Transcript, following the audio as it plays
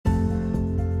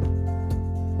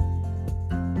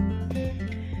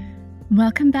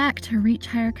Welcome back to Reach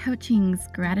Higher Coaching's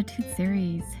Gratitude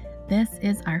Series. This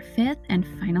is our 5th and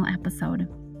final episode.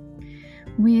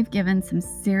 We've given some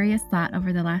serious thought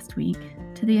over the last week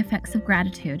to the effects of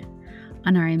gratitude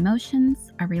on our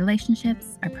emotions, our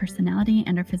relationships, our personality,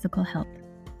 and our physical health.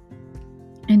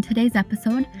 In today's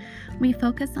episode, we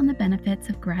focus on the benefits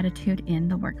of gratitude in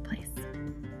the workplace.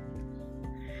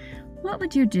 What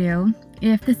would you do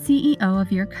if the CEO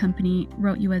of your company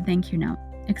wrote you a thank you note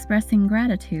expressing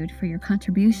gratitude for your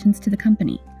contributions to the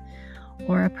company,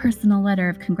 or a personal letter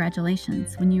of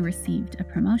congratulations when you received a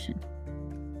promotion?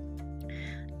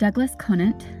 Douglas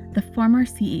Conant, the former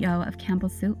CEO of Campbell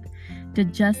Soup,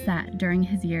 did just that during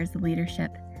his years of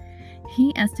leadership.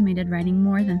 He estimated writing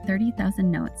more than 30,000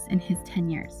 notes in his 10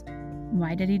 years.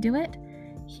 Why did he do it?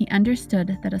 He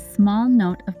understood that a small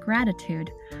note of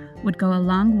gratitude would go a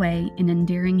long way in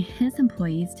endearing his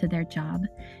employees to their job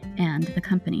and the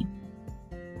company.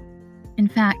 In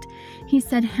fact, he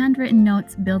said handwritten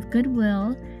notes build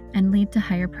goodwill and lead to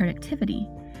higher productivity.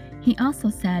 He also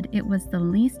said it was the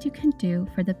least you can do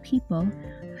for the people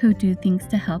who do things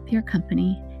to help your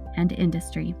company and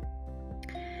industry.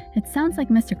 It sounds like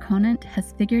Mr. Conant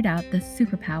has figured out the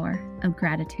superpower of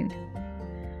gratitude.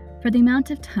 For the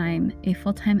amount of time a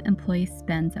full-time employee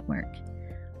spends at work,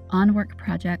 on work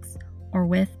projects, or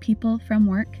with people from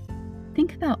work,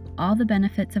 think about all the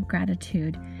benefits of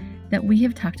gratitude that we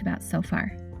have talked about so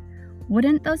far.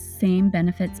 Wouldn't those same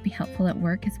benefits be helpful at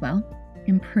work as well?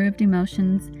 Improved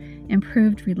emotions,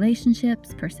 improved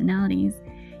relationships, personalities,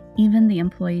 even the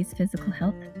employee's physical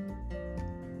health?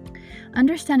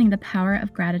 Understanding the power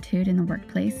of gratitude in the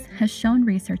workplace has shown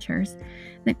researchers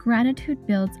that gratitude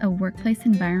builds a workplace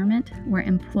environment where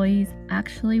employees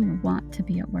actually want to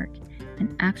be at work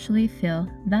and actually feel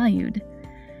valued.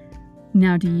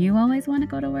 Now, do you always want to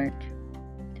go to work?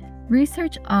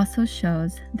 Research also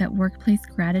shows that workplace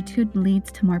gratitude leads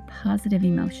to more positive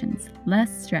emotions,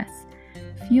 less stress,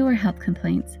 fewer health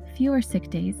complaints, fewer sick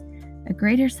days, a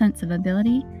greater sense of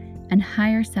ability, and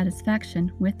higher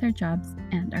satisfaction with their jobs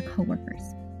and our coworkers.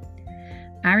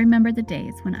 I remember the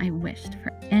days when I wished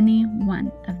for any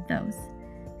one of those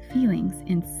feelings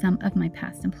in some of my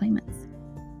past employments.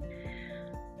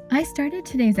 I started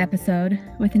today's episode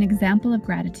with an example of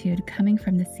gratitude coming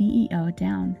from the CEO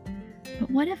down.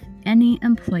 But what if any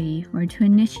employee were to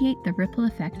initiate the ripple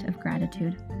effect of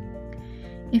gratitude?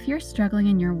 If you're struggling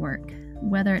in your work,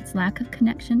 whether it's lack of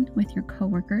connection with your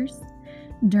coworkers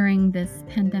during this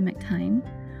pandemic time,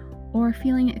 or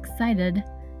feeling excited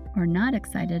or not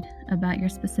excited about your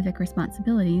specific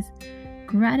responsibilities,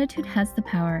 gratitude has the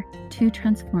power to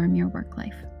transform your work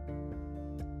life.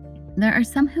 There are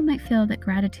some who might feel that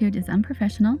gratitude is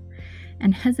unprofessional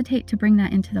and hesitate to bring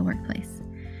that into the workplace.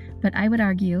 But I would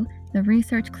argue the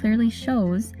research clearly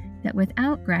shows that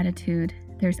without gratitude,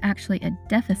 there's actually a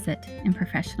deficit in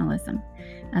professionalism,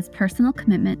 as personal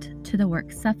commitment to the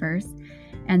work suffers,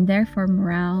 and therefore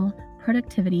morale,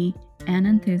 productivity, and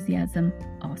enthusiasm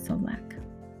also lack.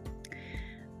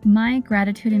 My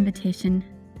gratitude invitation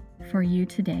for you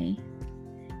today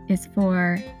is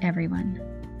for everyone,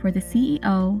 for the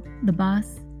CEO, the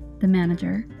boss, the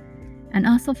manager, and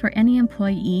also for any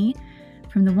employee,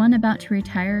 from the one about to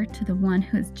retire to the one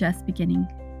who is just beginning.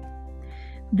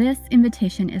 This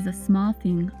invitation is a small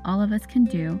thing all of us can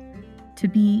do to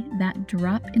be that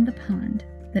drop in the pond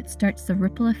that starts the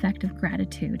ripple effect of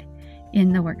gratitude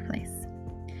in the workplace,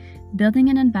 building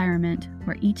an environment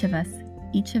where each of us,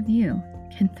 each of you,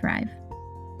 can thrive.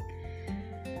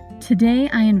 Today,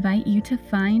 I invite you to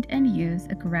find and use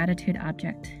a gratitude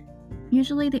object.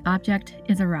 Usually the object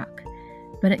is a rock,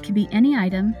 but it can be any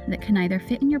item that can either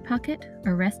fit in your pocket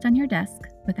or rest on your desk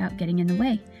without getting in the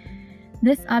way.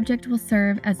 This object will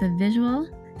serve as a visual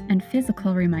and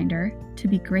physical reminder to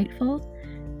be grateful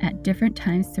at different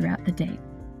times throughout the day.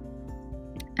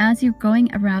 As you're going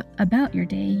about your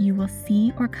day, you will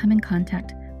see or come in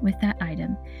contact with that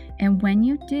item. And when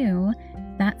you do,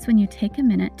 that's when you take a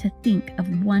minute to think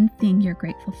of one thing you're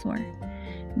grateful for.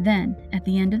 Then, at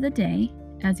the end of the day,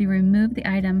 as you remove the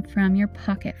item from your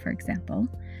pocket, for example,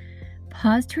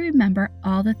 pause to remember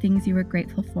all the things you were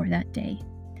grateful for that day.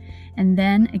 And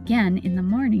then again in the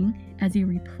morning, as you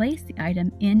replace the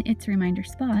item in its reminder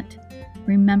spot,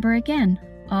 remember again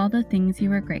all the things you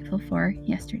were grateful for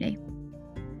yesterday.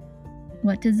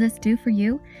 What does this do for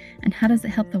you, and how does it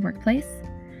help the workplace?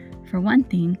 For one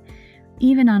thing,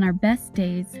 even on our best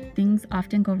days, things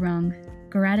often go wrong.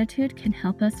 Gratitude can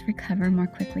help us recover more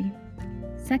quickly.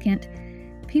 Second,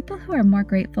 people who are more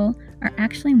grateful are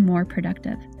actually more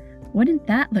productive. Wouldn't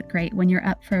that look great when you're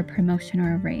up for a promotion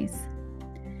or a raise?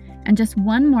 And just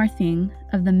one more thing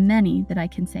of the many that I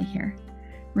can say here.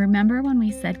 Remember when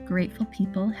we said grateful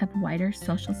people have wider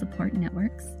social support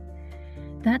networks?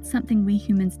 That's something we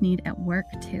humans need at work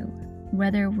too,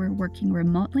 whether we're working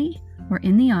remotely or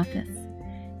in the office.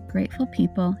 Grateful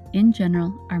people in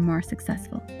general are more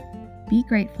successful. Be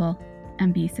grateful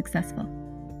and be successful.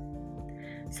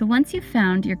 So once you've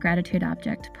found your gratitude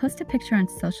object, post a picture on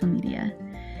social media.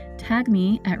 Tag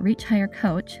me at Reach Higher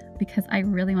Coach because I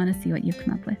really want to see what you've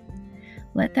come up with.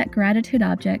 Let that gratitude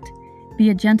object be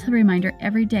a gentle reminder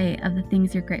every day of the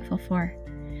things you're grateful for.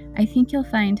 I think you'll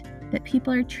find that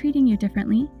people are treating you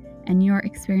differently and you're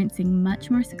experiencing much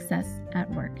more success at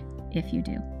work if you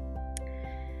do.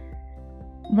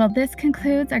 Well, this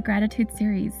concludes our gratitude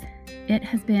series. It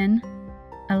has been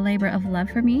a labor of love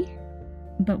for me,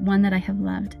 but one that I have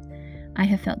loved. I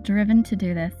have felt driven to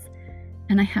do this,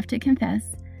 and I have to confess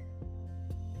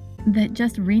that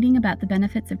just reading about the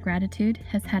benefits of gratitude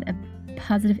has had a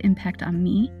positive impact on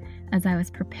me as I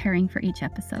was preparing for each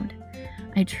episode.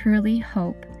 I truly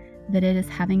hope that it is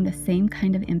having the same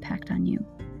kind of impact on you.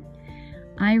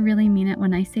 I really mean it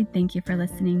when I say thank you for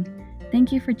listening.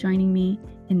 Thank you for joining me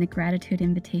in the gratitude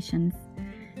invitations.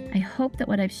 I hope that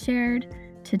what I've shared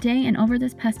today and over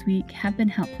this past week have been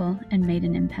helpful and made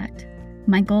an impact.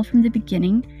 My goal from the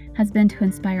beginning has been to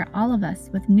inspire all of us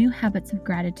with new habits of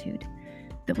gratitude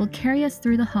that will carry us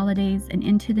through the holidays and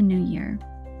into the new year.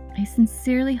 I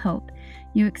sincerely hope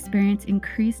you experience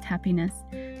increased happiness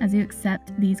as you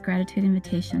accept these gratitude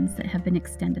invitations that have been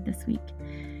extended this week.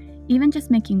 Even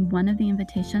just making one of the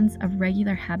invitations a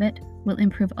regular habit will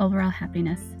improve overall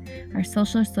happiness, our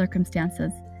social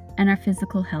circumstances, and our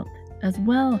physical health, as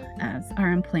well as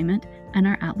our employment and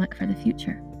our outlook for the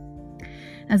future.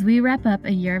 As we wrap up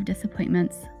a year of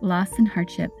disappointments, loss, and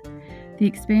hardship, the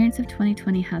experience of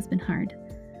 2020 has been hard.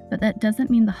 But that doesn't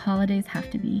mean the holidays have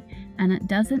to be, and it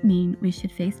doesn't mean we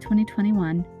should face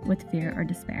 2021 with fear or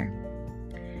despair.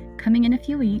 Coming in a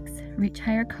few weeks, Reach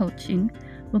Higher Coaching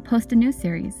will post a new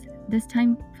series, this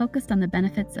time focused on the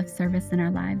benefits of service in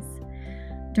our lives.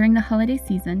 During the holiday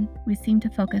season, we seem to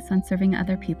focus on serving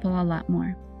other people a lot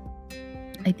more.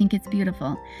 I think it's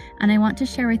beautiful, and I want to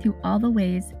share with you all the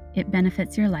ways it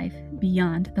benefits your life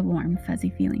beyond the warm, fuzzy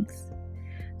feelings.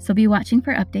 So be watching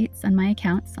for updates on my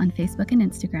accounts on Facebook and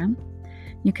Instagram.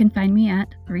 You can find me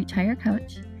at Reach Higher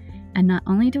Coach. And not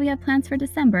only do we have plans for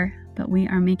December, but we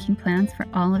are making plans for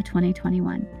all of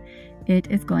 2021. It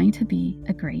is going to be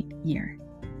a great year.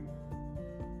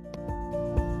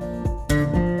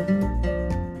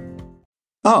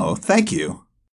 Oh, thank you.